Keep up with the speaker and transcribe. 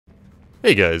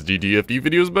Hey guys,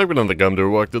 GTFDvideos back with another Gumder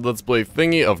walkthrough Let's Play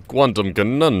thingy of Quantum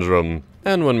Conundrum.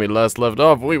 And when we last left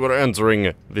off, we were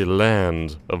entering the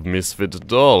land of misfit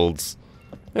dolls.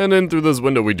 And in through this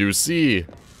window we do see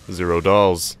 0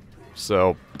 dolls.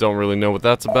 So, don't really know what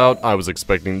that's about. I was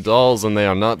expecting dolls and they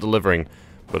are not delivering.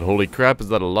 But holy crap, is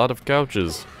that a lot of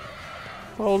couches.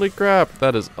 Holy crap,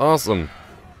 that is awesome.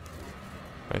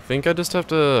 I think I just have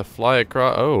to fly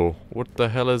across. Oh, what the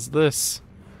hell is this?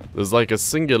 There's like a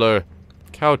singular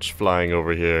couch flying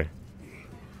over here.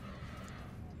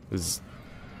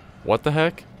 What the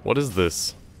heck? What is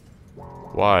this?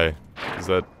 Why? Is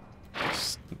that...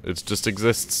 It just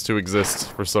exists to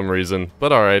exist for some reason.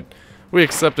 But alright. We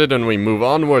accept it and we move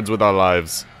onwards with our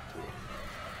lives.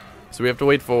 So we have to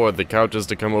wait for the couches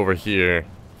to come over here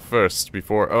first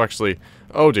before... Oh, actually...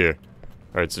 Oh dear.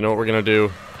 Alright, so you know what we're gonna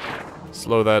do?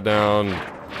 Slow that down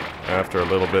after a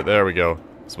little bit. There we go.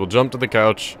 So we'll jump to the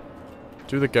couch.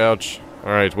 To the couch.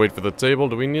 Alright, wait for the table.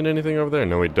 Do we need anything over there?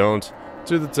 No, we don't.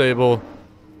 To the table.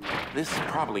 This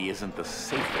probably isn't the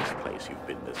safest place you've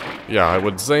been this week. Yeah, I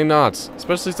would say not.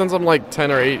 Especially since I'm like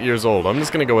 10 or 8 years old. I'm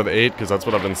just gonna go with 8 because that's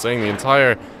what I've been saying the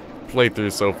entire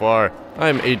playthrough so far. I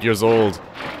am 8 years old.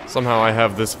 Somehow I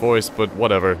have this voice, but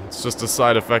whatever. It's just a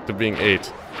side effect of being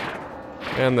 8.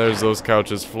 And there's those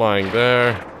couches flying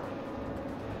there.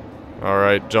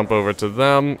 Alright, jump over to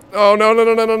them. Oh, no, no,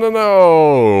 no, no, no, no,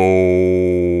 no!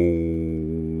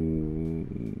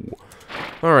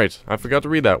 Alright, I forgot to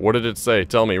read that. What did it say?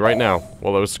 Tell me, right now.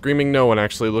 While I was screaming no and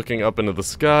actually looking up into the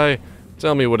sky,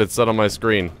 tell me what it said on my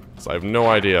screen. Because I have no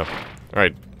idea.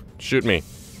 Alright, shoot me.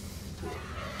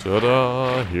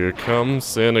 Ta-da! Here comes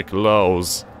Santa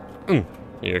Claus.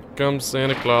 Here comes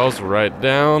Santa Claus right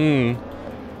down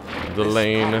the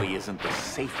lane. This probably isn't the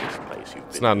safest place you've been.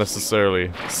 It's not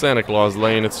necessarily Santa Claus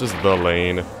lane, it's just the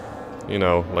lane. You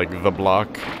know, like the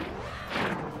block.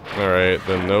 Alright,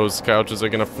 then those couches are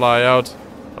gonna fly out.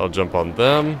 I'll jump on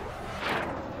them.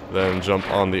 Then jump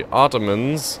on the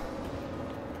ottomans.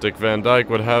 Dick Van Dyke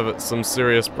would have some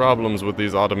serious problems with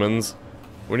these ottomans.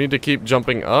 We need to keep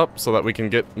jumping up so that we can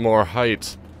get more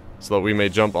height. So that we may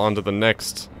jump onto the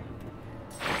next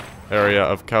area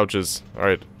of couches.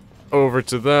 Alright, over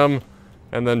to them.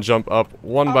 And then jump up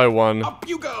one by one. Up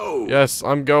you go! Yes,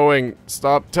 I'm going.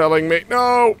 Stop telling me.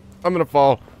 No! I'm gonna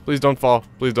fall. Please don't fall.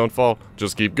 Please don't fall.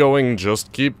 Just keep going.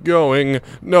 Just keep going.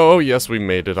 No, yes, we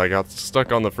made it. I got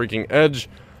stuck on the freaking edge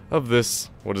of this.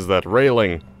 What is that?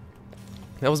 Railing.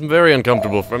 That was very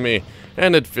uncomfortable for me.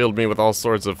 And it filled me with all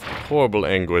sorts of horrible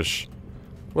anguish.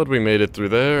 But we made it through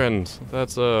there, and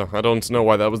that's, I don't know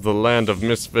why that was the land of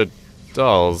misfit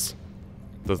dolls.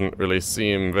 Doesn't really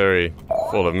seem very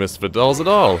full of misfit dolls at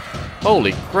all.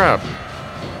 Holy crap.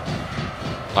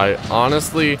 I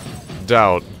honestly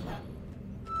doubt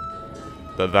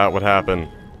that would happen.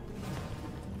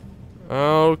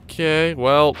 Okay,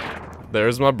 well,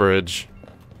 there's my bridge.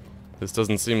 This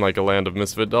doesn't seem like a land of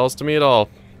misfit dolls to me at all.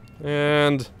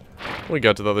 And we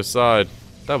got to the other side.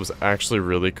 That was actually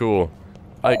really cool.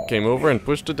 Ike came over and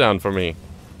pushed it down for me.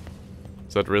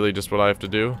 Is that really just what I have to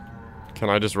do? Can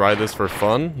I just ride this for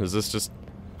fun? Is this just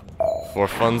for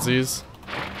funsies?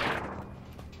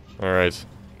 Alright,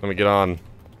 let me get on.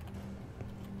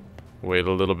 Wait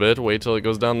a little bit, wait till it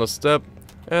goes down the step,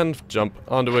 and jump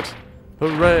onto it.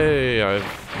 Hooray!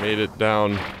 I've made it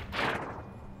down.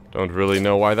 Don't really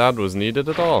know why that was needed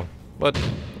at all. But,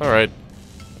 alright.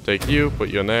 Take you, put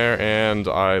you in there, and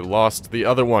I lost the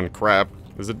other one. Crap.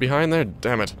 Is it behind there?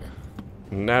 Damn it.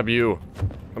 Nab you.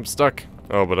 I'm stuck.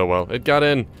 Oh, but oh well. It got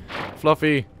in.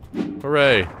 Fluffy.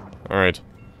 Hooray. Alright.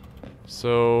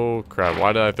 So, crap.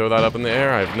 Why did I throw that up in the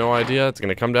air? I have no idea. It's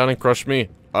gonna come down and crush me.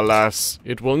 Alas,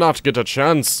 it will not get a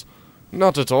chance.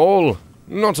 Not at all.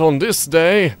 Not on this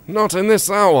day. Not in this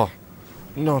hour.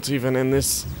 Not even in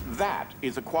this... That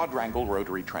is a quadrangle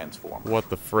rotary transformer. What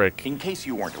the frick? In case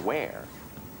you weren't aware,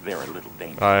 they're a little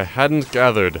dangerous. I hadn't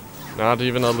gathered. Not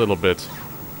even a little bit.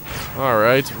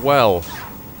 Alright, well...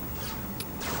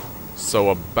 So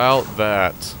about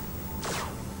that,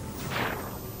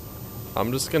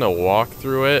 I'm just gonna walk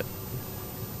through it.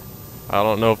 I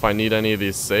don't know if I need any of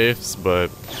these safes, but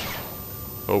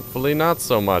hopefully not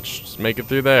so much. Just make it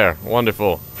through there.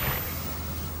 Wonderful.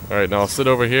 Alright, now I'll sit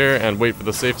over here and wait for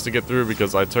the safes to get through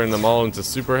because I turned them all into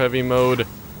super heavy mode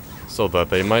so that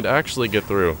they might actually get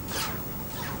through.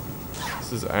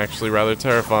 This is actually rather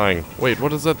terrifying. Wait,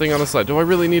 what is that thing on the side? Do I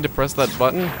really need to press that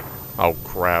button? Oh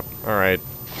crap. Alright.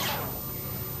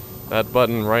 That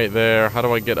button right there. How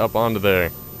do I get up onto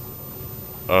there?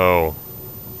 Oh.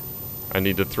 I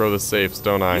need to throw the safes,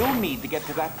 don't I? You'll need to get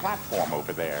to that platform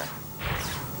over there.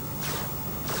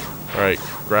 Alright,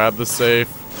 grab the safe.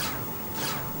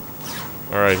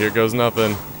 Alright, here goes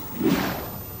nothing.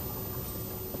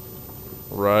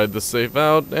 Ride the safe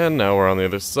out, and now we're on the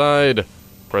other side.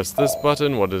 Press this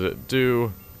button. What did it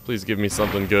do? Please give me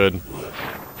something good.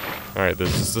 Alright,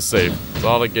 there's just a safe. That's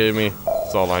all it gave me.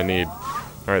 That's all I need.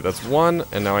 Alright, that's one,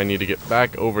 and now I need to get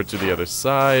back over to the other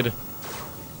side.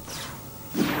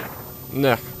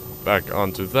 Nah, back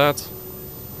onto that.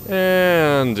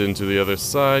 And into the other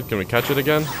side. Can we catch it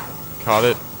again? Caught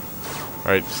it.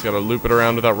 Alright, just gotta loop it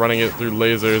around without running it through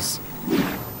lasers.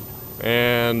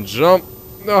 And jump!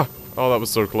 Oh, that was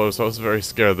so close. I was very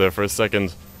scared there for a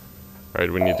second.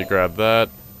 Alright, we need to grab that.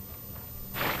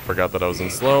 Forgot that I was in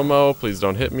slow-mo. Please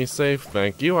don't hit me, safe.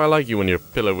 Thank you. I like you when you're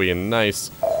pillowy and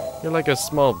nice. You're like a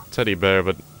small teddy bear,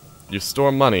 but you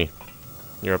store money.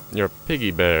 You're a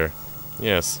piggy bear.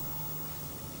 Yes.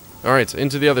 Alright,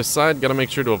 into the other side. Gotta make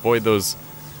sure to avoid those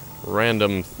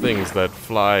random things that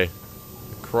fly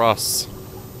across.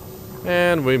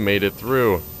 And we made it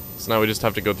through. So now we just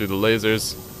have to go through the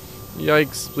lasers.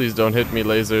 Yikes, please don't hit me,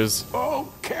 lasers.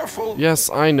 Oh, careful! Yes,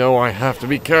 I know, I have to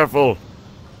be careful.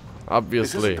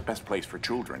 Obviously. This isn't the best place for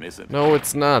children, is it? No,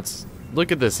 it's not.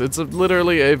 Look at this, it's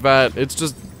literally a vat. It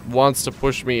just wants to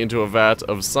push me into a vat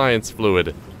of science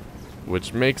fluid.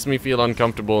 Which makes me feel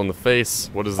uncomfortable in the face.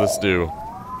 What does this do?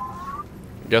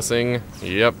 Guessing.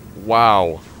 Yep.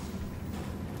 Wow.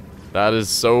 That is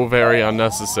so very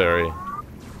unnecessary.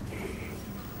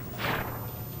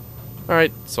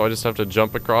 Alright, so I just have to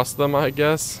jump across them, I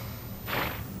guess?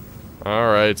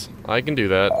 Alright, I can do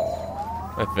that.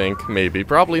 I think, maybe.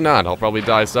 Probably not. I'll probably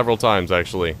die several times,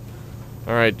 actually.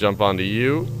 Alright, jump onto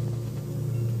you.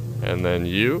 And then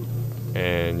you.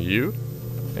 And you.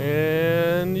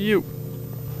 And you.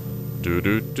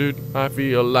 Do-do-do. I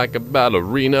feel like a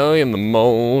ballerina in the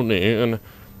morning.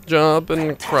 Jumping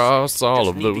across all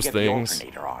of those things.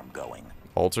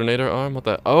 Alternator arm? What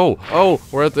that? Oh,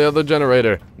 we're at the other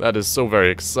generator. That is so very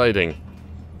exciting.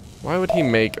 Why would he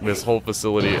make this whole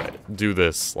facility do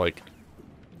this? Like,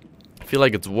 I feel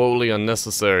like it's woefully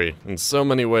unnecessary in so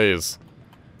many ways.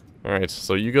 Alright,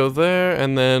 so you go there,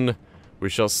 and then we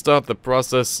shall start the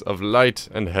process of light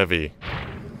and heavy.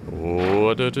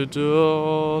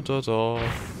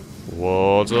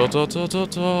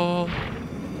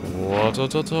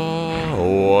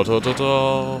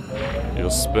 You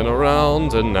spin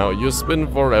around, and now you spin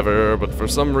forever, but for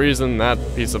some reason that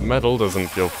piece of metal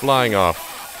doesn't go flying off.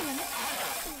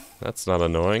 That's not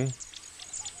annoying.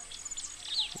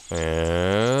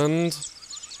 And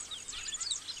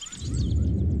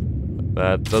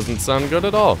that doesn't sound good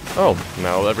at all. Oh,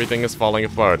 now everything is falling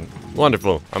apart.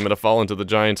 Wonderful. I'm gonna fall into the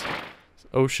giant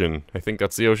ocean. I think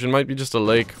that's the ocean. Might be just a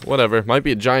lake. Whatever. Might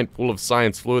be a giant pool of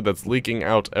science fluid that's leaking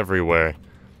out everywhere.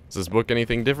 Is this book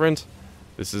anything different?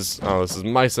 This is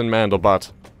Mice and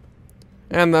Mandlebot.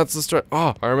 And that's the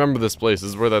I remember this place.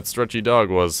 This is where that stretchy dog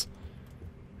was.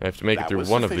 I have to make it through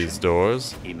one of these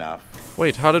doors. Enough.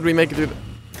 Wait, how did we make it through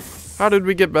how did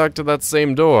we get back to that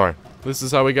same door? This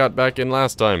is how we got back in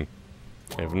last time.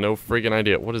 I have no freaking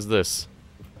idea. What is this?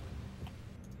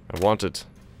 I want it.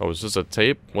 Oh, it's just a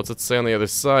tape? What's it say on the other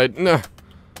side? Nah.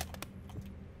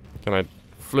 Can I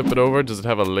flip it over? Does it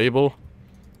have a label?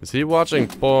 Is he watching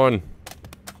porn?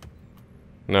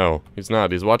 No, he's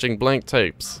not. He's watching blank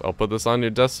tapes. I'll put this on your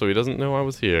desk so he doesn't know I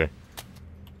was here.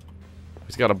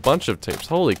 He's got a bunch of tapes.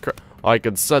 Holy crap. I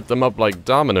could set them up like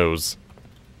dominoes.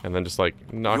 And then just like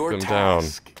knock them down. Your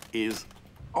task is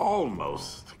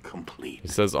almost complete. He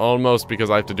says almost because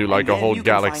I have to do like a whole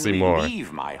galaxy more.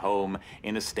 Leave my home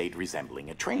in a state resembling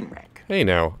a train wreck. Hey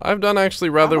now, I've done actually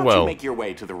rather How about well. you make your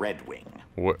way to the Red Wing?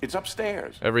 It's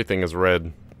upstairs. Everything is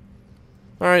red.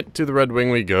 Alright, to the Red Wing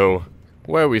we go.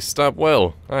 Where we stop,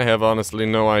 well, I have honestly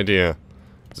no idea.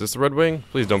 Is this the Red Wing?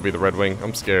 Please don't be the Red Wing.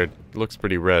 I'm scared. It looks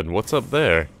pretty red. What's up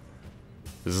there?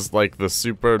 Is this like the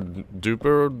super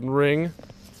duper ring?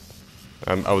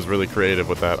 I was really creative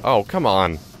with that. Oh, come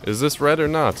on. Is this red or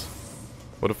not?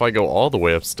 What if I go all the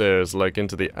way upstairs, like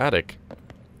into the attic?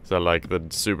 Is that like the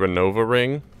supernova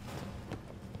ring?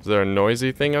 Is there a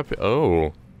noisy thing up here?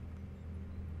 Oh.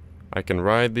 I can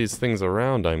ride these things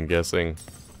around, I'm guessing.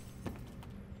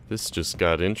 This just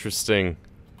got interesting.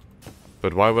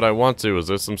 But why would I want to? Is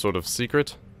there some sort of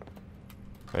secret?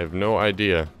 I have no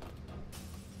idea.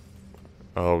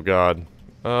 Oh god.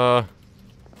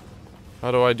 How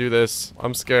do I do this?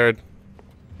 I'm scared.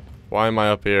 Why am I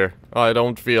up here? I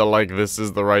don't feel like this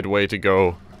is the right way to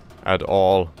go at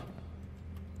all.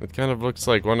 It kind of looks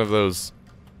like one of those...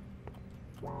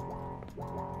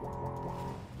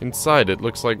 Inside it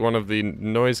looks like one of the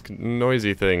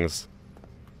noisy things.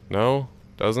 No?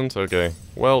 Doesn't? Okay.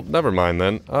 Well, never mind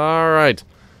then. Alright.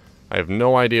 I have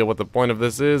no idea what the point of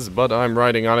this is, but I'm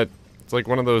riding on it. It's like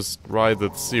one of those rides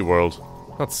at SeaWorld.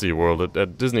 Not SeaWorld,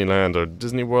 at Disneyland or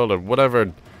Disney World or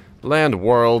whatever. Land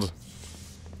World.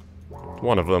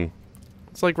 One of them.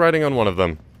 It's like riding on one of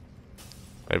them.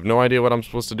 I have no idea what I'm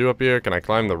supposed to do up here. Can I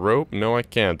climb the rope? No, I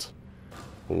can't.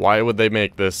 Why would they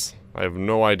make this? I have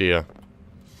no idea.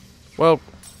 Well,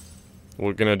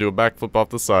 we're gonna do a backflip off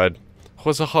the side.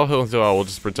 We'll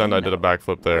just pretend I did a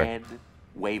backflip there. Red,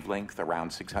 wavelength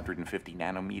around 650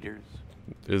 nanometers.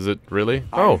 Is it really?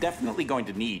 I'm Oh, definitely going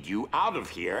to need you out of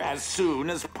here as soon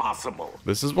as possible.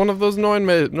 this is one of those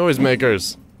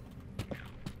noisemakers.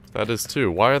 That is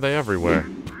too. Why are they everywhere?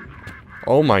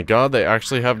 Oh my god, they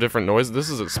actually have different noises. This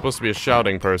is supposed to be a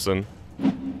shouting person.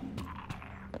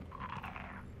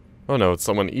 Oh no, it's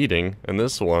someone eating, and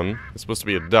this one is supposed to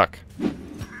be a duck.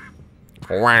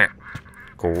 Quack.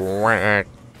 Quack.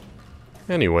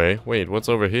 Anyway, wait, what's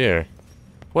over here?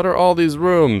 What are all these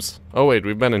rooms? Oh wait,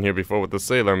 we've been in here before with the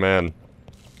sailor man.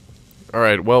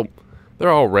 Alright, well, they're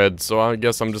all red, so I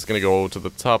guess I'm just gonna go to the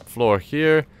top floor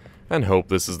here and hope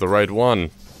this is the right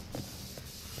one.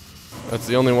 That's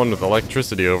the only one with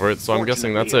electricity over it, so I'm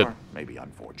guessing that's it. Or maybe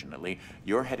unfortunately,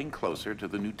 you're heading closer to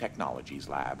the new technologies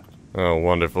lab. Oh,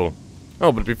 wonderful.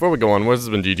 Oh, but before we go on, this has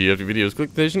been GTFDvideos. Click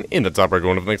the station in the top right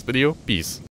corner of the next video. Peace.